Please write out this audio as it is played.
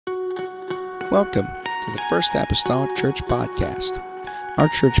Welcome to the First Apostolic Church Podcast. Our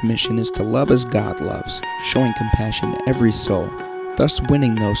church mission is to love as God loves, showing compassion to every soul, thus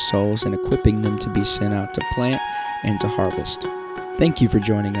winning those souls and equipping them to be sent out to plant and to harvest. Thank you for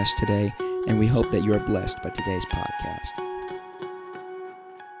joining us today, and we hope that you are blessed by today's podcast.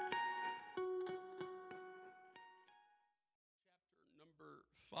 Number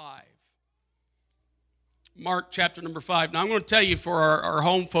 5. Mark chapter number 5. Now I'm going to tell you for our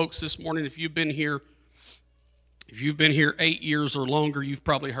home folks this morning, if you've been here 8 years or longer, you've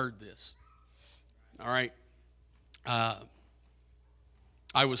probably heard this. All right. I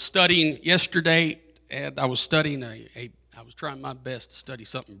was studying yesterday, and I was studying I was trying my best to study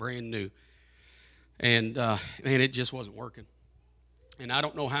something brand new. And it just wasn't working. And I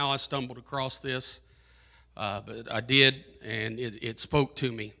don't know how I stumbled across this. But I did, and it spoke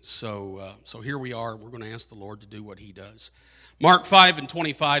to me. So here we are, and we're going to ask the Lord to do what He does. Mark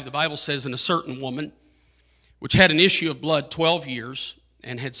 5:25, the Bible says, "And a certain woman, which had an issue of blood 12 years,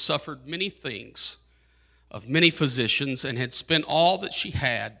 and had suffered many things of many physicians, and had spent all that she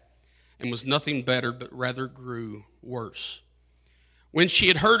had, and was nothing better, but rather grew worse. When she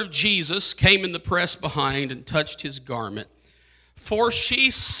had heard of Jesus, came in the press behind, and touched His garment. For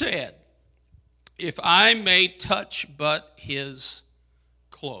she said, If I may touch but His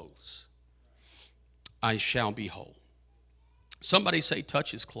clothes, I shall be whole." Somebody say,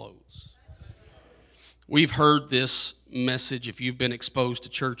 touch His clothes. We've heard this message. If you've been exposed to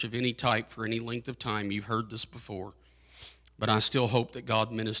church of any type for any length of time, you've heard this before. But I still hope that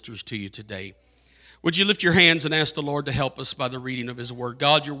God ministers to you today. Would you lift your hands and ask the Lord to help us by the reading of His Word?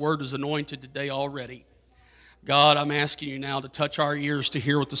 God, your Word is anointed today already. God, I'm asking you now to touch our ears to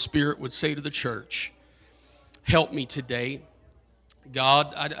hear what the Spirit would say to the church. Help me today.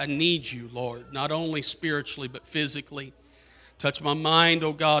 God, I need you, Lord, not only spiritually but physically. Touch my mind,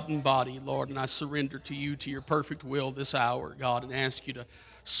 oh God, and body, Lord, and I surrender to you, to your perfect will this hour, God, and ask you to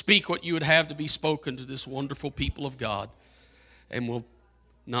speak what you would have to be spoken to this wonderful people of God, and we'll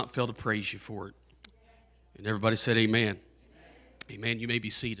not fail to praise you for it. And everybody said amen. Amen. You may be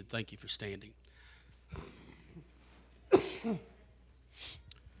seated. Thank you for standing. The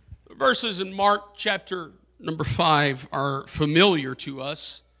verses in Mark chapter number 5 are familiar to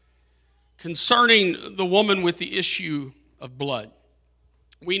us concerning the woman with the issue of blood.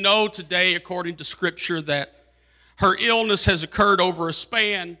 We know today, according to Scripture, that her illness has occurred over a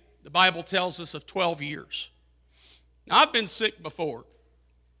span, the Bible tells us, of 12 years. Now, I've been sick before,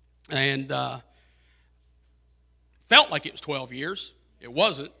 and felt like it was 12 years. It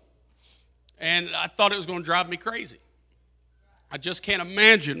wasn't, and I thought it was going to drive me crazy. I just can't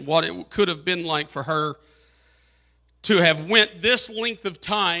imagine what it could have been like for her to have went this length of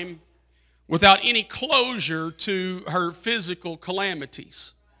time without any closure to her physical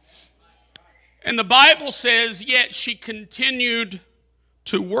calamities. And the Bible says, yet she continued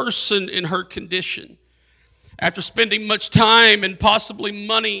to worsen in her condition. After spending much time and possibly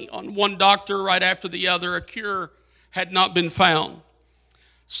money on one doctor right after the other, a cure had not been found.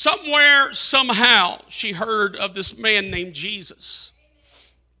 Somewhere, somehow, she heard of this man named Jesus.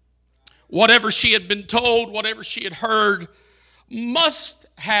 Whatever she had been told, whatever she had heard, must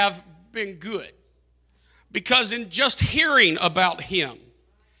have been good. Because in just hearing about Him,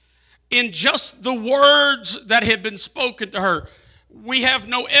 in just the words that had been spoken to her, we have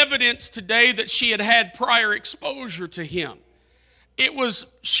no evidence today that she had had prior exposure to Him. It was,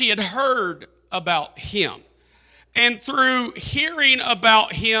 she had heard about Him. And through hearing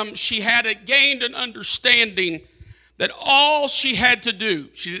about Him, she had gained an understanding that all she had to do,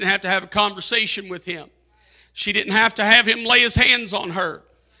 she didn't have to have a conversation with Him. She didn't have to have Him lay His hands on her.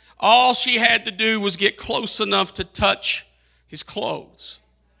 All she had to do was get close enough to touch His clothes,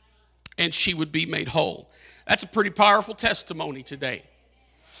 and she would be made whole. That's a pretty powerful testimony today.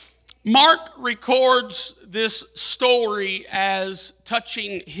 Mark records this story as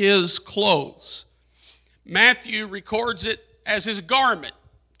touching His clothes. Matthew records it as His garment,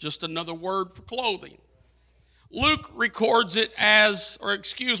 just another word for clothing. Matthew records it as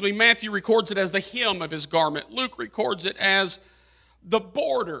the hem of His garment. Luke records it as the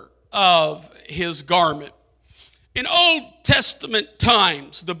border of His garment. In Old Testament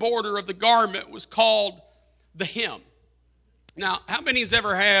times, the border of the garment was called the hem. Now, how many has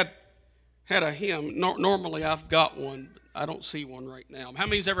ever had a hem? Normally I've got one, but I don't see one right now. How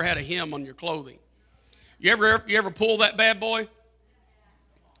many's ever had a hem on your clothing? You ever pull that bad boy?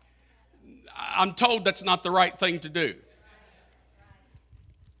 I'm told that's not the right thing to do.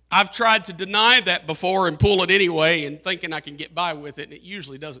 I've tried to deny that before and pull it anyway and thinking I can get by with it, and it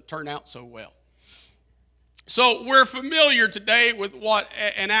usually doesn't turn out so well. So we're familiar today with what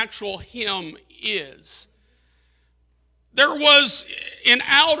an actual hymn is. There was an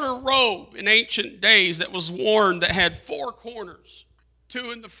outer robe in ancient days that was worn that had 4 corners,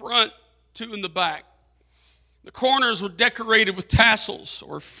 2 in the front, 2 in the back. The corners were decorated with tassels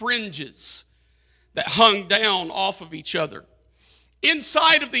or fringes that hung down off of each other.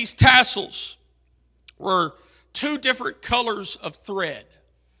 Inside of these tassels were 2 different colors of thread.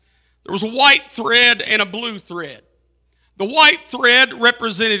 There was a white thread and a blue thread. The white thread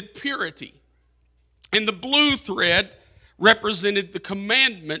represented purity, and the blue thread represented the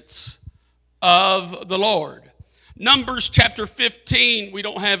commandments of the Lord. Numbers chapter 15, we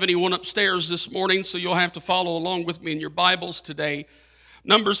don't have anyone upstairs this morning, so you'll have to follow along with me in your Bibles today.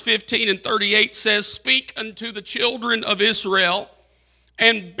 Numbers 15 and 38 says, "Speak unto the children of Israel,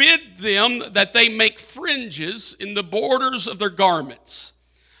 and bid them that they make fringes in the borders of their garments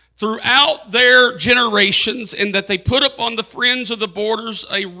throughout their generations, and that they put upon the fringe of the borders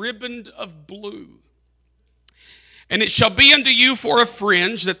a riband of blue. And it shall be unto you for a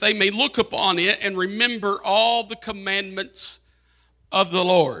fringe, that they may look upon it and remember all the commandments of the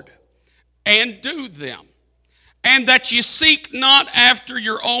Lord, and do them. And that ye seek not after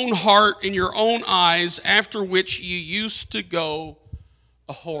your own heart and your own eyes, after which ye used to go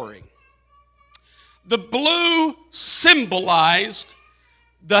a-whoring." The blue symbolized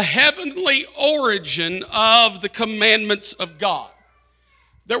the heavenly origin of the commandments of God.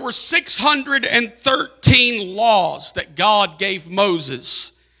 There were 613 laws that God gave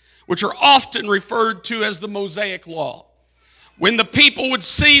Moses, which are often referred to as the Mosaic Law. When the people would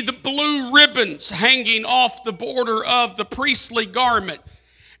see the blue ribbons hanging off the border of the priestly garment,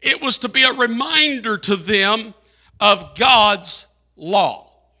 it was to be a reminder to them of God's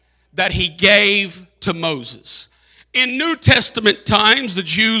law that He gave to Moses. In New Testament times, the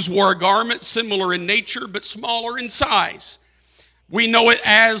Jews wore a garment similar in nature but smaller in size. We know it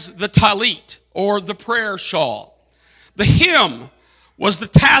as the talit, or the prayer shawl. The hem was the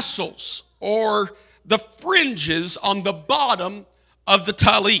tassels, or the fringes on the bottom of the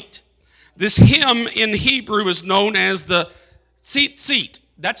talit. This hem in Hebrew is known as the tzitzit.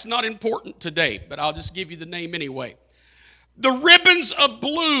 That's not important today, but I'll just give you the name anyway. The ribbons of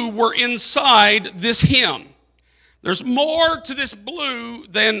blue were inside this hem. There's more to this blue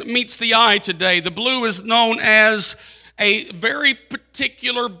than meets the eye today. The blue is known as a very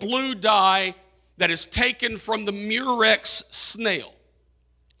particular blue dye that is taken from the Murex snail.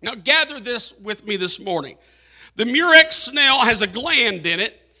 Now gather this with me this morning. The Murex snail has a gland in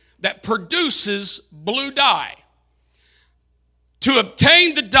it that produces blue dye. To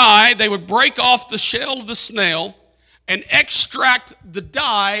obtain the dye, they would break off the shell of the snail and extract the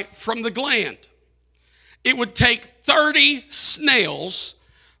dye from the gland. It would take 30 snails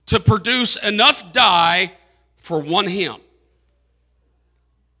to produce enough dye for one hem.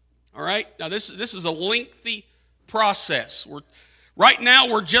 All right? Now this is a lengthy process. Right now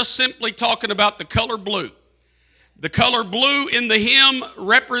we're just simply talking about the color blue. The color blue in the hem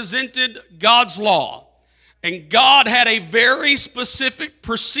represented God's law. And God had a very specific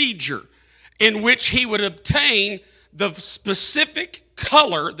procedure in which He would obtain the specific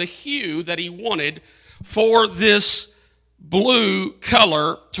color, the hue that He wanted for this blue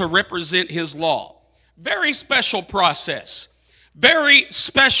color to represent His law. Very special process. Very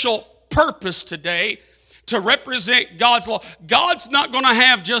special purpose today to represent God's law. God's not going to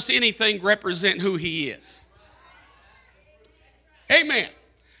have just anything represent who He is. Amen.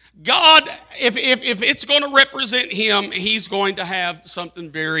 God, if it's going to represent Him, He's going to have something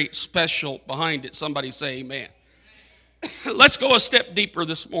very special behind it. Somebody say amen. Let's go a step deeper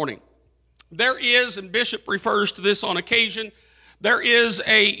this morning. There is, and Bishop refers to this on occasion, there is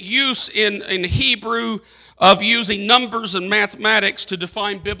a use in Hebrew of using numbers and mathematics to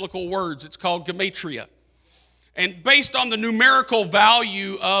define biblical words. It's called gematria. And based on the numerical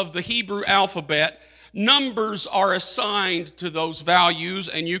value of the Hebrew alphabet, numbers are assigned to those values,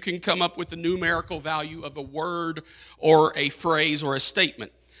 and you can come up with the numerical value of a word or a phrase or a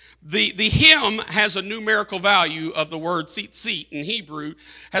statement. The hem has a numerical value of the word tzitzit in Hebrew,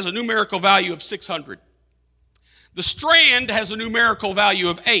 has a numerical value of 600. The strand has a numerical value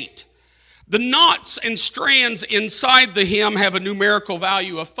of 8. The knots and strands inside the hem have a numerical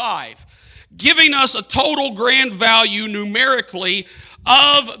value of 5, giving us a total grand value numerically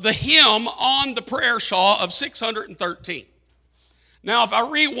of the hem on the prayer shawl of 613. Now, if I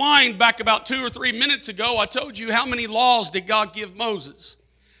rewind back about 2 or 3 minutes ago, I told you how many laws did God give Moses?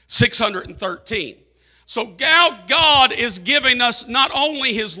 613. So now God is giving us not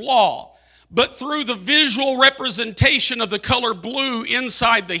only His law, but through the visual representation of the color blue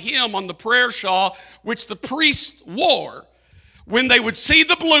inside the hem on the prayer shawl, which the priest wore. When they would see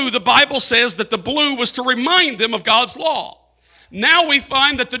the blue, the Bible says that the blue was to remind them of God's law. Now we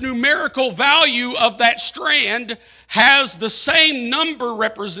find that the numerical value of that strand has the same number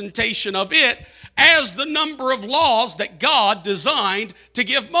representation of it as the number of laws that God designed to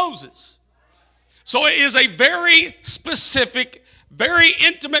give Moses. So it is a very specific, very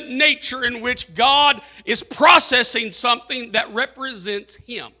intimate nature in which God is processing something that represents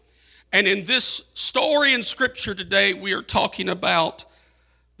Him. And in this story in Scripture today, we are talking about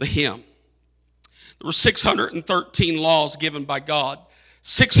the hem. There were 613 laws given by God,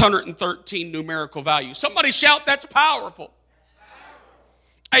 613 numerical values. Somebody shout, that's powerful.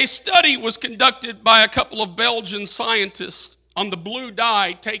 A study was conducted by a couple of Belgian scientists on the blue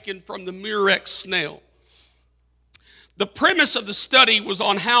dye taken from the Murex snail. The premise of the study was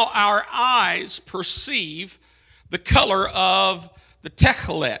on how our eyes perceive the color of the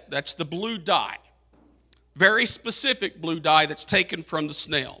techelet, that's the blue dye. Very specific blue dye that's taken from the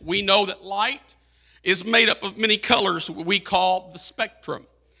snail. We know that light is made up of many colors we call the spectrum.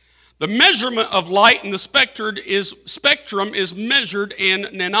 The measurement of light in the spectrum is measured in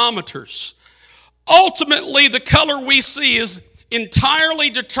nanometers. Ultimately, the color we see is entirely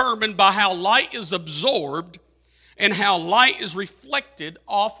determined by how light is absorbed and how light is reflected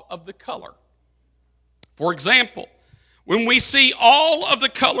off of the color. For example, when we see all of the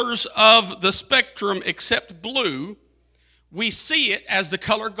colors of the spectrum except blue, we see it as the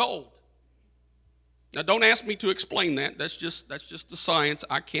color gold. Now, don't ask me to explain that. That's just the science.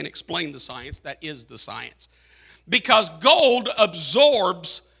 I can't explain the science. That is the science. Because gold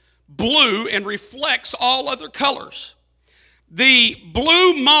absorbs blue and reflects all other colors. The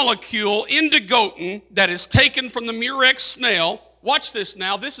blue molecule, indigotin, that is taken from the Murex snail, watch this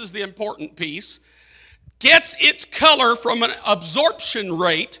now, this is the important piece, gets its color from an absorption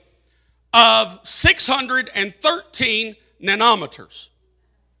rate of 613 nanometers.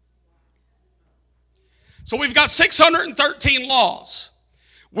 So we've got 613 laws.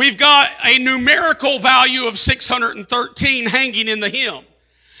 We've got a numerical value of 613 hanging in the hem.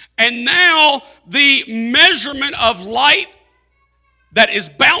 And now the measurement of light that is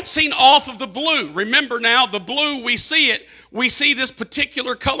bouncing off of the blue. Remember now, the blue, we see this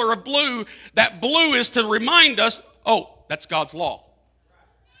particular color of blue. That blue is to remind us, oh, that's God's law.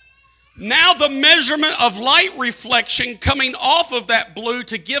 Now the measurement of light reflection coming off of that blue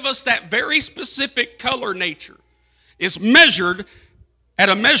to give us that very specific color nature is measured at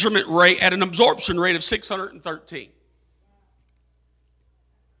a measurement rate, at an absorption rate of 613.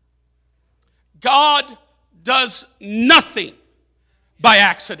 God does nothing by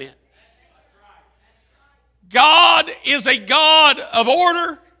accident. God is a God of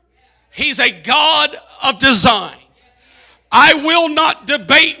order. He's a God of design. I will not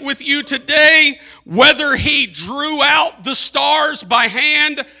debate with you today whether He drew out the stars by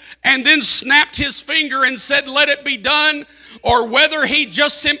hand and then snapped His finger and said, let it be done, or whether He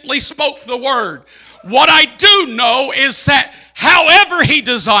just simply spoke the word. What I do know is that however He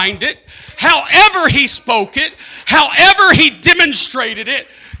designed it, however He spoke it, however He demonstrated it,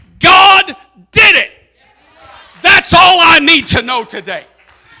 God did it. That's all I need to know today.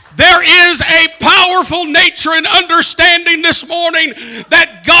 There is a powerful nature and understanding this morning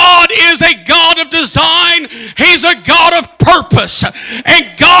that God is a God of design. He's a God of purpose.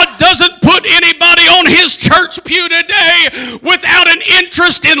 And God doesn't put anybody on His church pew today without an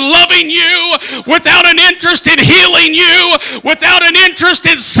interest in loving you, without an interest in healing you, without an interest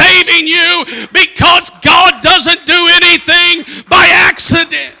in saving you, because God doesn't do anything by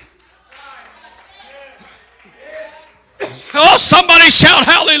accident. Oh, somebody shout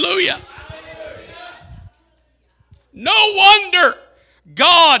hallelujah. No wonder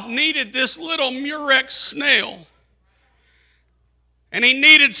God needed this little Murex snail. And He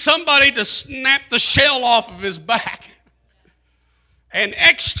needed somebody to snap the shell off of his back and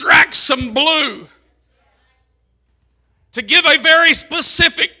extract some blue to give a very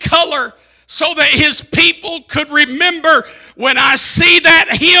specific color so that His people could remember, when I see that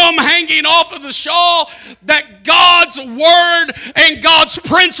hem hanging off of the shawl, that God's word and God's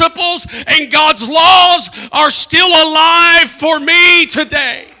principles and God's laws are still alive for me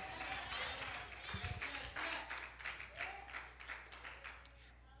today.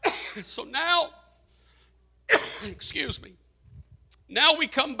 So now, excuse me, now we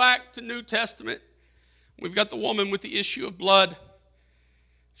come back to New Testament. We've got the woman with the issue of blood.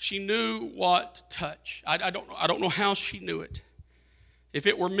 She knew what to touch. I don't know how she knew it. If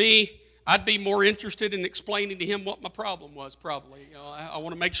it were me, I'd be more interested in explaining to him what my problem was, probably. I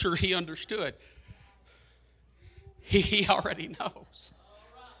want to make sure he understood. He already knows.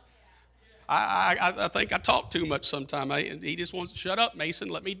 I think I talk too much sometimes. He just wants to shut up, Mason,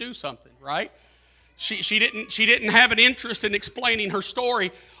 let me do something, right? She didn't have an interest in explaining her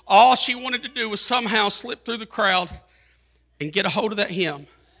story. All she wanted to do was somehow slip through the crowd and get a hold of that hymn.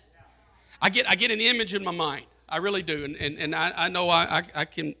 I get an image in my mind. I really do, and I know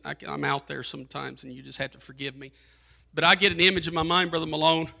I'm out there sometimes, and you just have to forgive me. But I get an image in my mind, Brother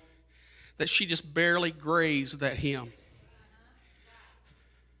Malone, that she just barely grazed that hymn.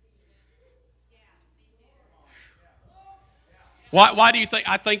 Why do you think?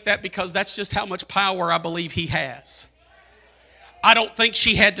 I think that because that's just how much power I believe he has. I don't think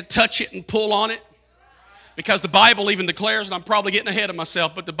she had to touch it and pull on it. Because the Bible even declares, and I'm probably getting ahead of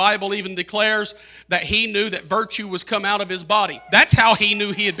myself, but the Bible even declares that he knew that virtue was come out of his body. That's how he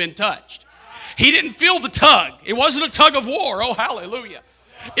knew he had been touched. He didn't feel the tug. It wasn't a tug of war. Oh, hallelujah.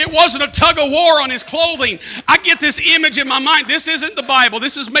 It wasn't a tug of war on his clothing. I get this image in my mind. This isn't the Bible.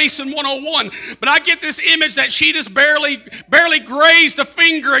 This is Mason 101. But I get this image that she just barely grazed a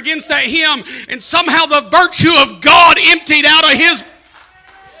finger against that hymn, and somehow the virtue of God emptied out of his.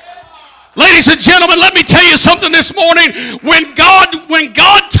 Ladies and gentlemen, let me tell you something this morning. When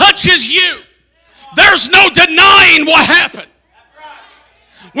God touches you, there's no denying what happened.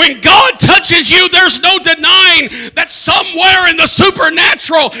 When God touches you, there's no denying that somewhere in the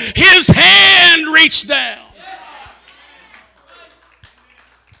supernatural, his hand reached down.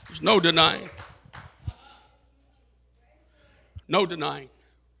 There's no denying. No denying.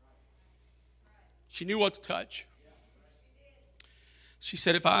 She knew what to touch. She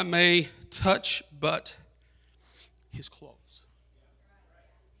said, if I may touch but his clothes.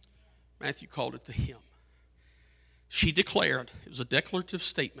 Matthew called it the hymn. She declared, it was a declarative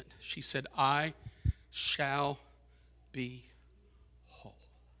statement. She said, I shall be whole.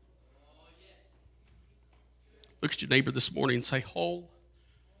 Look at your neighbor this morning and say, whole,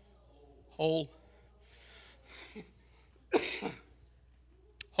 whole,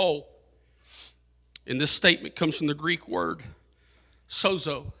 whole. And this statement comes from the Greek word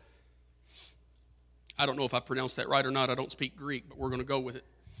sozo. I don't know if I pronounced that right or not. I don't speak Greek, but we're going to go with it.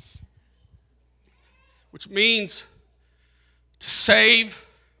 Which means to save,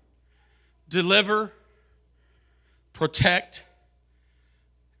 deliver, protect,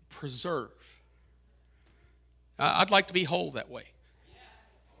 preserve. I'd like to be whole that way.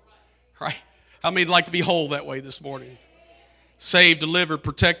 Right? How many would like to be whole that way this morning? Saved, delivered,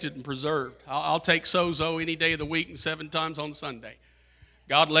 protected, and preserved. I'll take sozo any day of the week and 7 times on Sunday.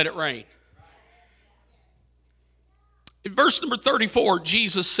 God, let it rain. In verse number 34,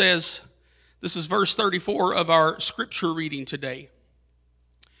 Jesus says, this is verse 34 of our scripture reading today.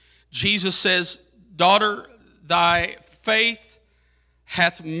 Jesus says, daughter, thy faith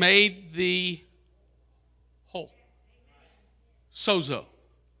hath made thee whole. Sozo.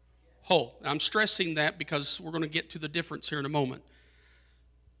 Whole. I'm stressing that because we're going to get to the difference here in a moment.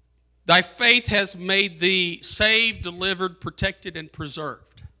 Thy faith has made thee saved, delivered, protected, and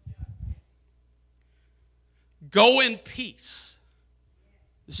preserved. Go in peace.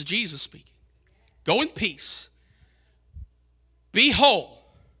 This is Jesus speaking. Go in peace. Be whole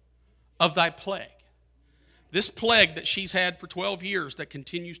of thy plague. This plague that she's had for 12 years that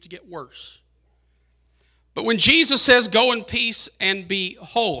continues to get worse. But when Jesus says, go in peace and be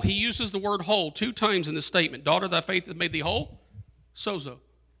whole, he uses the word whole 2 times in this statement. Daughter, thy faith hath made thee whole. Sozo.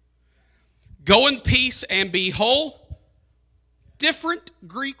 Go in peace and be whole. Different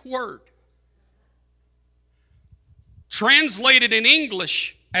Greek word. Translated in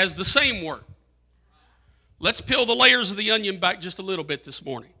English as the same word. Let's peel the layers of the onion back just a little bit this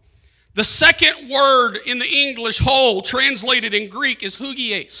morning. The second word in the English whole, translated in Greek, is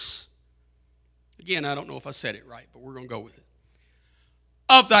hugies. Again, I don't know if I said it right, but we're going to go with it.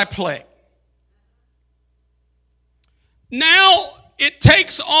 Of thy plague. Now it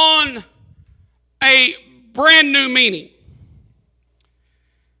takes on a brand new meaning.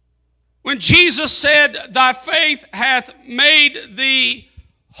 When Jesus said, thy faith hath made thee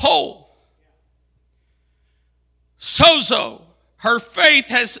whole. Sozo, her faith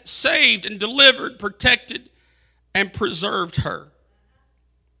has saved and delivered, protected, and preserved her.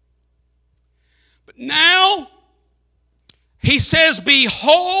 But now, he says, be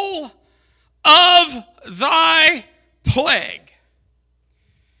whole of thy plague.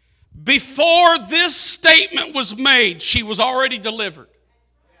 Before this statement was made, she was already delivered.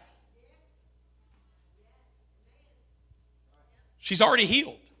 She's already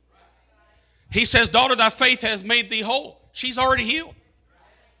healed. He says, daughter, thy faith has made thee whole. She's already healed.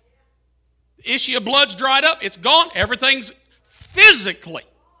 The issue of blood's dried up. It's gone. Everything's physically.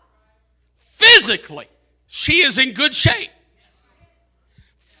 Physically, she is in good shape.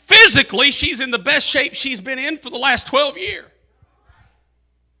 Physically, she's in the best shape she's been in for the last 12 years.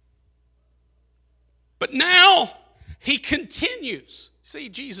 But now, he continues. See,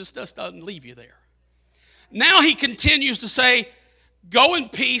 Jesus just doesn't leave you there. Now he continues to say, go in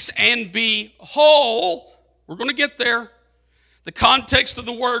peace and be whole. We're going to get there. The context of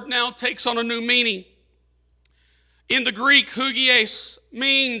the word now takes on a new meaning. In the Greek, hugies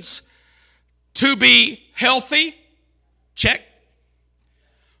means to be healthy, check.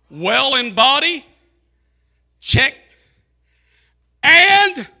 Well in body, check.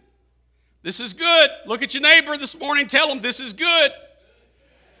 And, this is good. Look at your neighbor this morning, tell him this is good.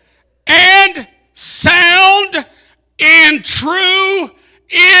 And sound and true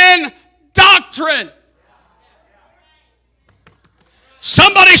in doctrine.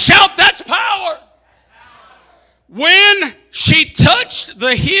 Somebody shout, that's power. When she touched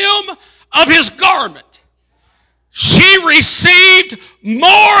the hem of his garment, she received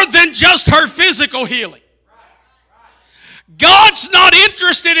more than just her physical healing. God's not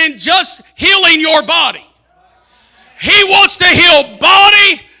interested in just healing your body. He wants to heal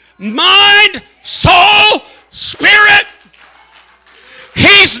body, mind, soul, spirit.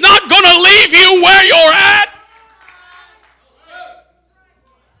 He's not going to leave you where you're at.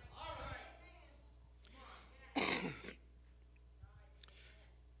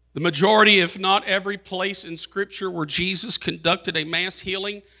 The majority, if not every place in Scripture where Jesus conducted a mass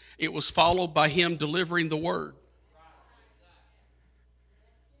healing, it was followed by him delivering the word.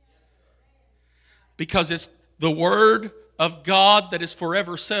 Because it's the word of God that is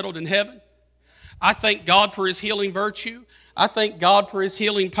forever settled in heaven. I thank God for his healing virtue. I thank God for his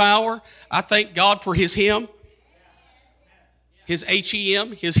healing power. I thank God for his hymn. His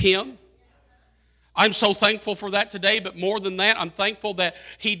H-E-M, his hymn. I'm so thankful for that today, but more than that, I'm thankful that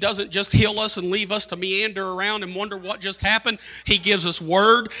he doesn't just heal us and leave us to meander around and wonder what just happened. He gives us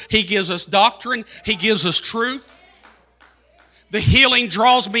word. He gives us doctrine. He gives us truth. The healing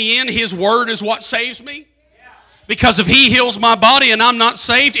draws me in. His word is what saves me. Because if he heals my body and I'm not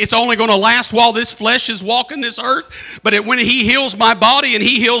saved, it's only going to last while this flesh is walking this earth. But when he heals my body and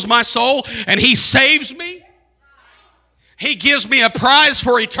he heals my soul and he saves me, he gives me a prize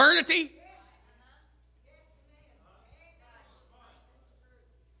for eternity.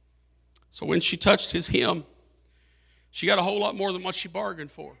 So when she touched his hem, she got a whole lot more than what she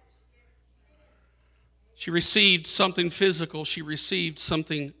bargained for. She received something physical. She received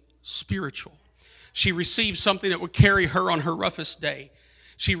something spiritual. She received something that would carry her on her roughest day.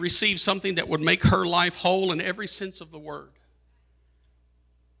 She received something that would make her life whole in every sense of the word.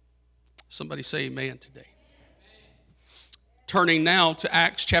 Somebody say amen today. Turning now to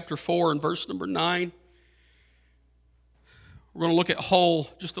Acts chapter 4 and verse number 9. We're going to look at whole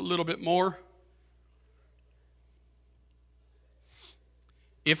just a little bit more.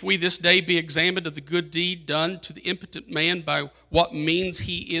 If we this day be examined of the good deed done to the impotent man, by what means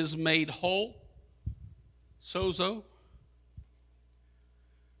he is made whole, sozo,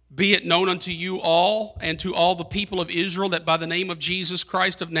 be it known unto you all and to all the people of Israel that by the name of Jesus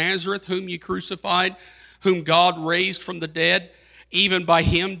Christ of Nazareth, whom ye crucified, whom God raised from the dead, even by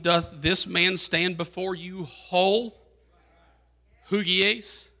him doth this man stand before you whole.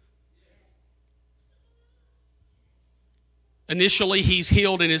 Hugies. Initially, he's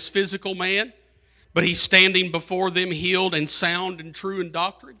healed in his physical man, but he's standing before them healed and sound and true in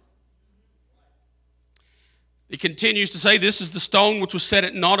doctrine. He continues to say, this is the stone which was set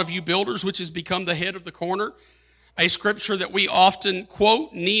at naught of you builders, which has become the head of the corner. A scripture that we often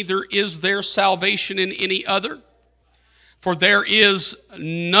quote, neither is there salvation in any other. For there is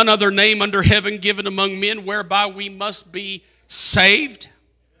none other name under heaven given among men whereby we must be saved.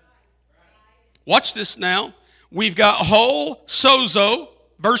 Watch this now. We've got whole, sozo,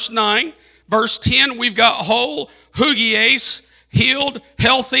 verse 9. Verse 10, we've got whole, hugies, healed,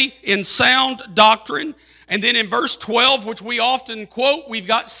 healthy, in sound doctrine. And then in verse 12, which we often quote, we've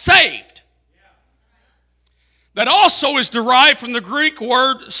got saved. That also is derived from the Greek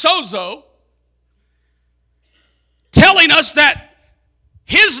word sozo, telling us that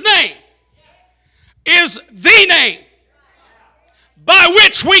his name is the name by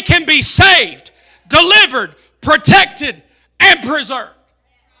which we can be saved, delivered, protected, and preserved.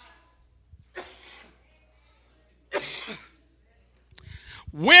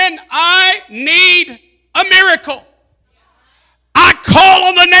 When I need a miracle, I call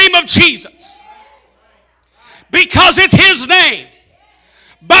on the name of Jesus, because it's his name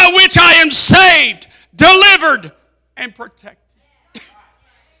by which I am saved, delivered, and protected.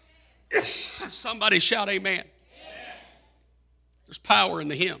 Somebody shout amen. Amen. There's power in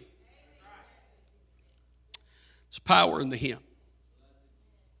the hymn. There's power in the hymn.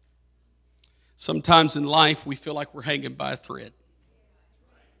 Sometimes in life we feel like we're hanging by a thread.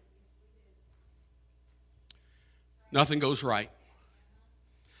 Nothing goes right.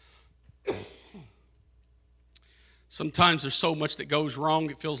 Sometimes there's so much that goes wrong,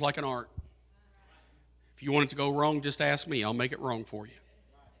 it feels like an art. If you want it to go wrong, just ask me. I'll make it wrong for you.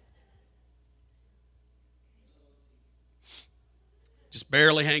 Just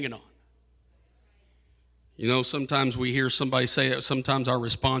barely hanging on. You know, sometimes we hear somebody say that. Sometimes our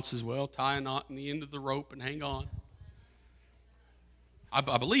response is, well, tie a knot in the end of the rope and hang on.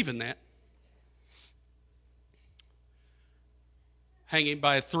 I believe in that. Hanging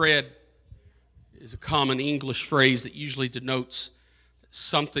by a thread is a common English phrase that usually denotes that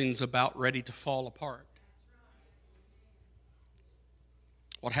something's about ready to fall apart.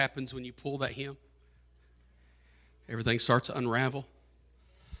 What happens when you pull that hem? Everything starts to unravel.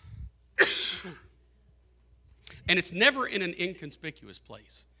 And it's never in an inconspicuous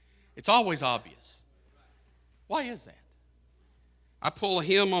place. It's always obvious. Why is that? I pull a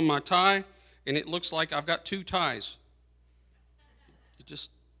hem on my tie, and it looks like I've got two ties. You just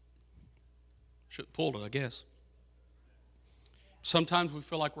shouldn't pull it, I guess. Sometimes we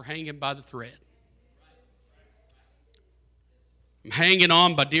feel like we're hanging by the thread. I'm hanging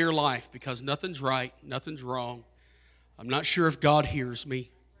on by dear life because nothing's right, nothing's wrong. I'm not sure if God hears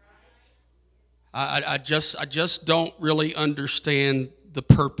me. I just don't really understand the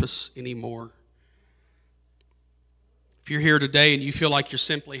purpose anymore. If you're here today and you feel like you're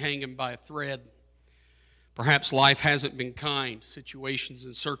simply hanging by a thread, perhaps life hasn't been kind. Situations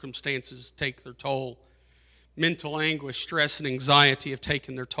and circumstances take their toll. Mental anguish, stress, and anxiety have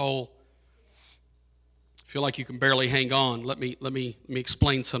taken their toll. Feel like you can barely hang on. Let me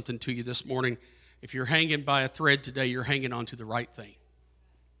explain something to you this morning. If you're hanging by a thread today, you're hanging on to the right thing.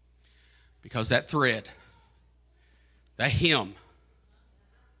 Because that thread, that hem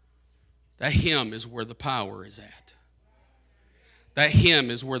is where the power is at. That hem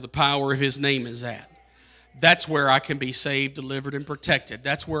is where the power of His name is at. That's where I can be saved, delivered, and protected.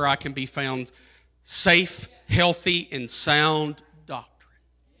 That's where I can be found safe, healthy, and sound doctrine.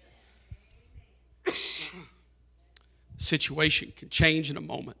 The situation can change in a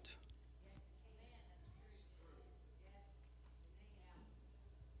moment.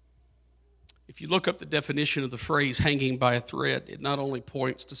 If you look up the definition of the phrase hanging by a thread, it not only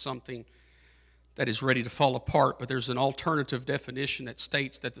points to something that is ready to fall apart, but there's an alternative definition that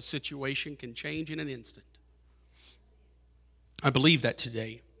states that the situation can change in an instant. I believe that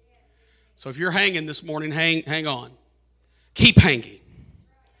today. So if you're hanging this morning, hang on. Keep hanging.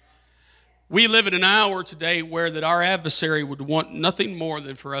 We live in an hour today where that our adversary would want nothing more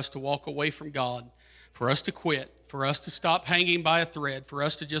than for us to walk away from God, for us to quit, for us to stop hanging by a thread, for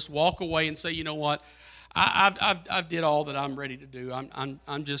us to just walk away and say, you know what, I've did all that I'm ready to do.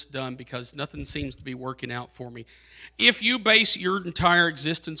 I'm just done because nothing seems to be working out for me. If you base your entire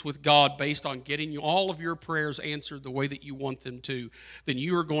existence with God based on getting all of your prayers answered the way that you want them to, then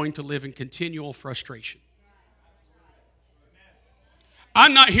you are going to live in continual frustration.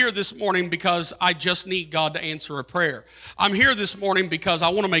 I'm not here this morning because I just need God to answer a prayer. I'm here this morning because I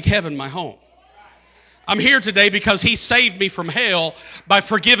want to make heaven my home. I'm here today because He saved me from hell by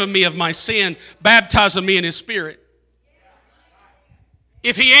forgiving me of my sin, baptizing me in His Spirit.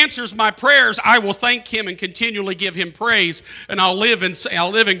 If He answers my prayers, I will thank Him and continually give Him praise, and I'll live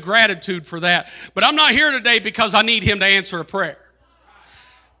in gratitude for that. But I'm not here today because I need Him to answer a prayer.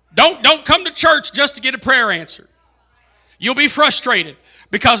 Don't come to church just to get a prayer answered. You'll be frustrated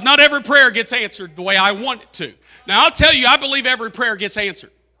because not every prayer gets answered the way I want it to. Now, I'll tell you, I believe every prayer gets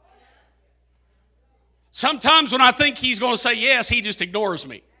answered. Sometimes when I think He's going to say yes, He just ignores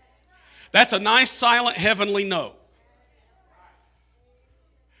me. That's a nice, silent, heavenly no.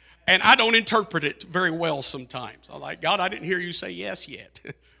 And I don't interpret it very well sometimes. I'm like, God, I didn't hear you say yes yet.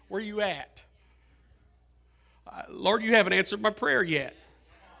 Where are you at? Lord, you haven't answered my prayer yet.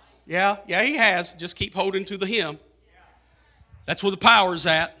 Yeah, He has. Just keep holding to the hem. That's where the power's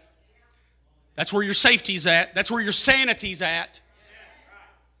at. That's where your safety's at. That's where your sanity's at.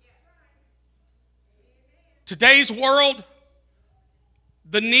 Today's world,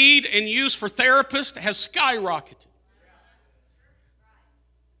 the need and use for therapists has skyrocketed.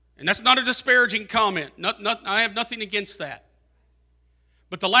 And that's not a disparaging comment. I have nothing against that.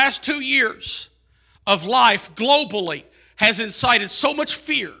 But the last 2 years of life globally has incited so much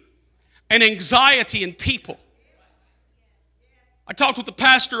fear and anxiety in people. I talked with the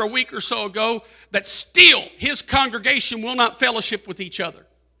pastor a week or so ago that still his congregation will not fellowship with each other.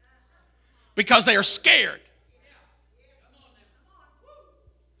 because they are scared.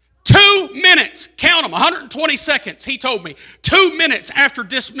 2 minutes, count them, 120 seconds, he told me. 2 minutes after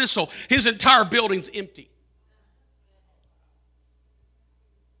dismissal, his entire building's empty.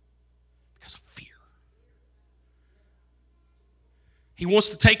 Because of fear. He wants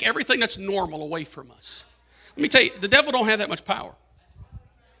to take everything that's normal away from us. Let me tell you, the devil don't have that much power.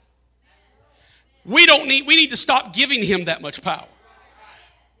 We need to stop giving him that much power.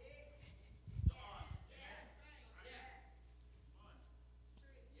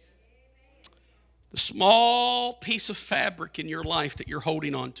 The small piece of fabric in your life that you're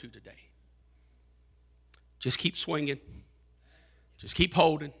holding on to today. Just keep swinging. Just keep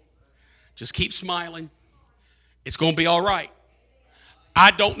holding. Just keep smiling. It's going to be all right.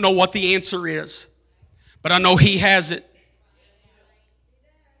 I don't know what the answer is, but I know he has it.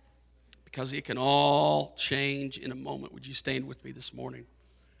 Because it can all change in a moment. Would you stand with me this morning?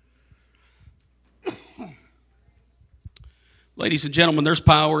 Ladies and gentlemen, there's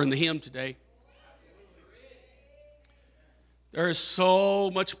power in the hymn today. There is so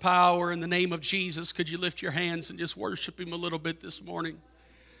much power in the name of Jesus. Could you lift your hands and just worship him a little bit this morning?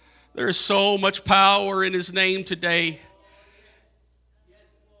 There is so much power in his name today.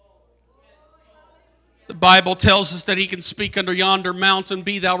 The Bible tells us that he can speak under yonder mountain,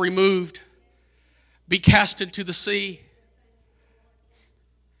 be thou removed, be cast into the sea.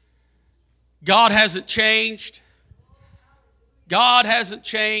 God hasn't changed. God hasn't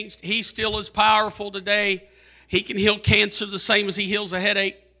changed. He still is powerful today. He can heal cancer the same as he heals a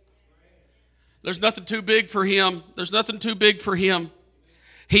headache. There's nothing too big for him. There's nothing too big for him.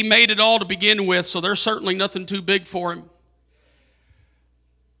 He made it all to begin with, so there's certainly nothing too big for him.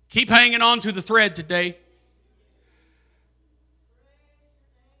 Keep hanging on to the thread today.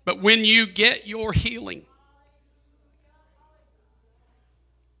 But when you get your healing,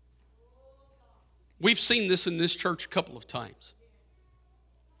 we've seen this in this church a couple of times.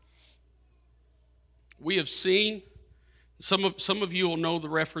 We have seen, some of you will know the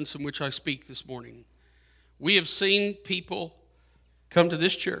reference in which I speak this morning. We have seen people come to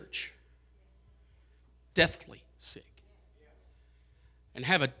this church deathly sick and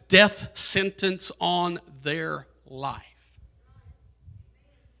have a death sentence on their life.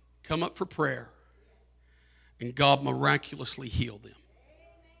 Come up for prayer, and God miraculously heal them.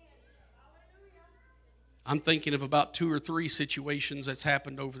 I'm thinking of about 2 or 3 situations that's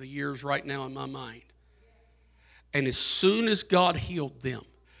happened over the years right now in my mind. And as soon as God healed them,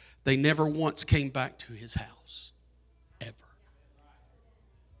 they never once came back to his house. Ever.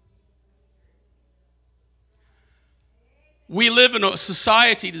 We live in a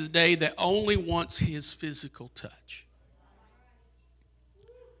society today that only wants his physical touch.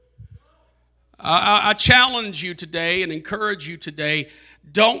 I challenge you today and encourage you today,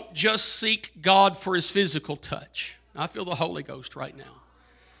 don't just seek God for his physical touch. I feel the Holy Ghost right now.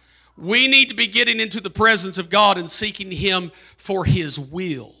 We need to be getting into the presence of God and seeking him for his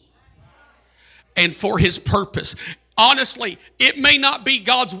will and for his purpose. Honestly, it may not be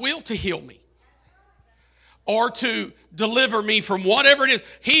God's will to heal me or to deliver me from whatever it is.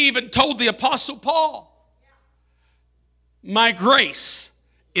 He even told the Apostle Paul, my grace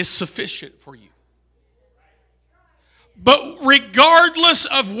is sufficient for you. But regardless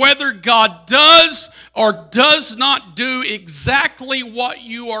of whether God does or does not do exactly what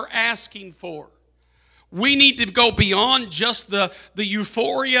you are asking for, we need to go beyond just the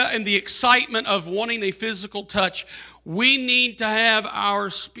euphoria and the excitement of wanting a physical touch. We need to have our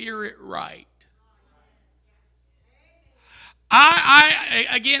spirit right.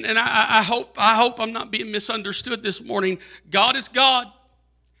 I hope I'm not being misunderstood this morning. God is God.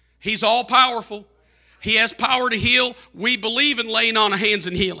 He's all powerful. He has power to heal. We believe in laying on of hands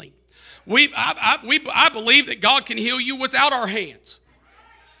and healing. I believe that God can heal you without our hands.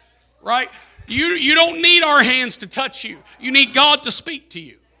 Right? You don't need our hands to touch you. You need God to speak to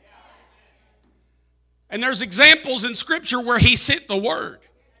you. And there's examples in Scripture where he sent the word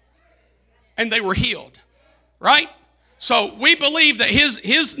and they were healed. Right? So we believe that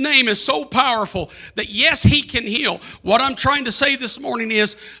his name is so powerful that yes, he can heal. What I'm trying to say this morning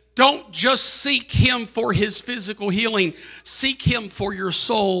is, don't just seek him for his physical healing. Seek him for your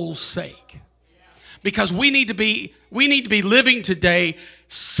soul's sake. Because we need to be living today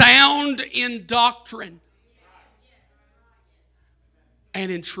sound in doctrine and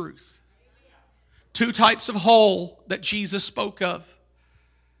in truth. 2 types of whole that Jesus spoke of.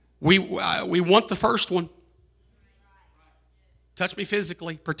 We want the first one. Touch me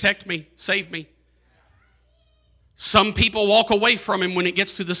physically, protect me, save me. Some people walk away from him when it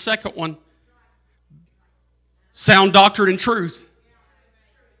gets to the second one. Sound doctrine and truth.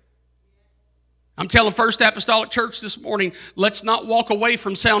 I'm telling First Apostolic Church this morning, let's not walk away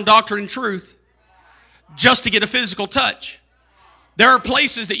from sound doctrine and truth just to get a physical touch. There are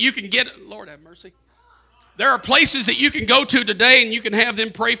places that you can get, Lord have mercy. There are places that you can go to today and you can have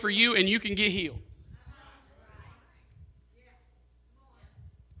them pray for you and you can get healed.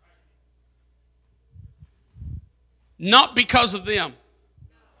 Not because of them,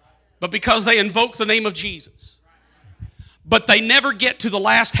 but because they invoke the name of Jesus. But they never get to the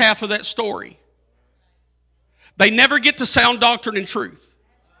last half of that story. They never get to sound doctrine and truth.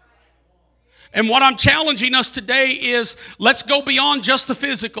 And what I'm challenging us today is let's go beyond just the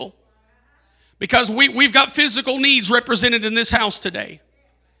physical. Because we've got physical needs represented in this house today.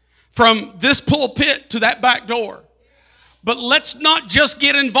 From this pulpit to that back door. But let's not just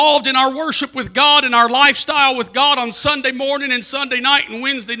get involved in our worship with God and our lifestyle with God on Sunday morning and Sunday night and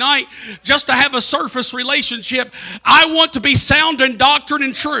Wednesday night just to have a surface relationship. I want to be sound in doctrine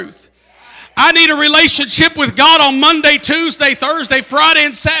and truth. I need a relationship with God on Monday, Tuesday, Thursday, Friday,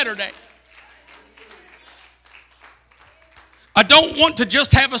 and Saturday. I don't want to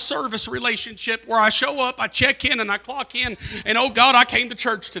just have a service relationship where I show up, I check in, and I clock in, and oh God, I came to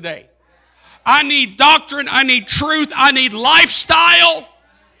church today. I need doctrine, I need truth, I need lifestyle.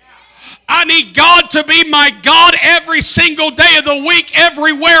 I need God to be my God every single day of the week,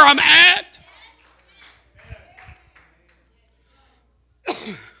 everywhere I'm at.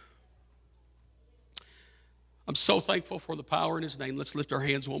 I'm so thankful for the power in His name. Let's lift our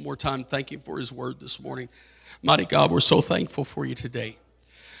hands one more time, thank Him for His word this morning. Mighty God, we're so thankful for you today.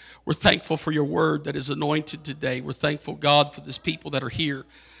 We're thankful for your word that is anointed today. We're thankful, God, for these people that are here.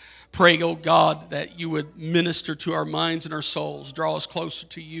 Pray, oh God, that you would minister to our minds and our souls. Draw us closer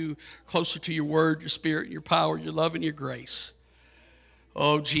to you, closer to your word, your spirit, your power, your love, and your grace.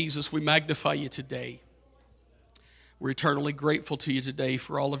 Oh, Jesus, we magnify you today. We're eternally grateful to you today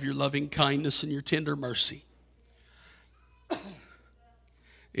for all of your loving kindness and your tender mercy.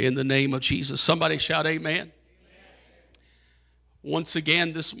 In the name of Jesus. Somebody shout amen. Once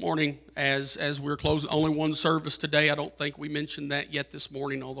again this morning, as we're closing, only one service today. I don't think we mentioned that yet this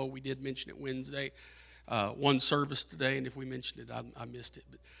morning, although we did mention it Wednesday. One service today, and if we mentioned it, I missed it.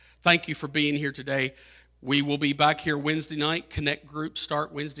 But thank you for being here today. We will be back here Wednesday night. Connect groups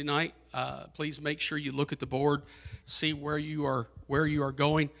start Wednesday night. Please make sure you look at the board, see where you are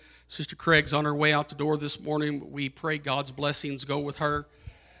going. Sister Craig's on her way out the door this morning. We pray God's blessings go with her.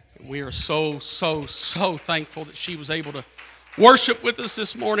 And we are so thankful that she was able to worship with us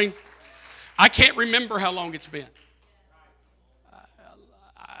this morning. I can't remember how long it's been.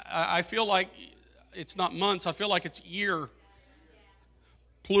 I feel like it's not months. I feel like it's year,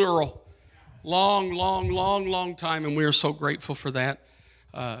 plural. Long time, and we are so grateful for that,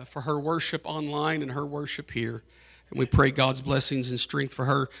 for her worship online and her worship here. And we pray God's blessings and strength for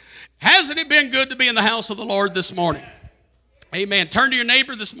her. Hasn't it been good to be in the house of the Lord this morning? Amen. Turn to your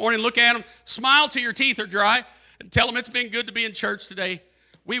neighbor this morning, look at him, smile till your teeth are dry, and tell them it's been good to be in church today.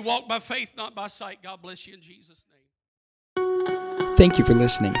 We walk by faith, not by sight. God bless you in Jesus' name. Thank you for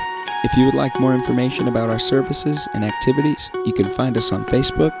listening. If you would like more information about our services and activities, you can find us on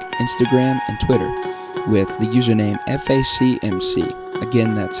Facebook, Instagram, and Twitter with the username FACMC.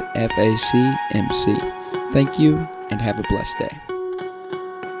 Again, that's FACMC. Thank you, and have a blessed day.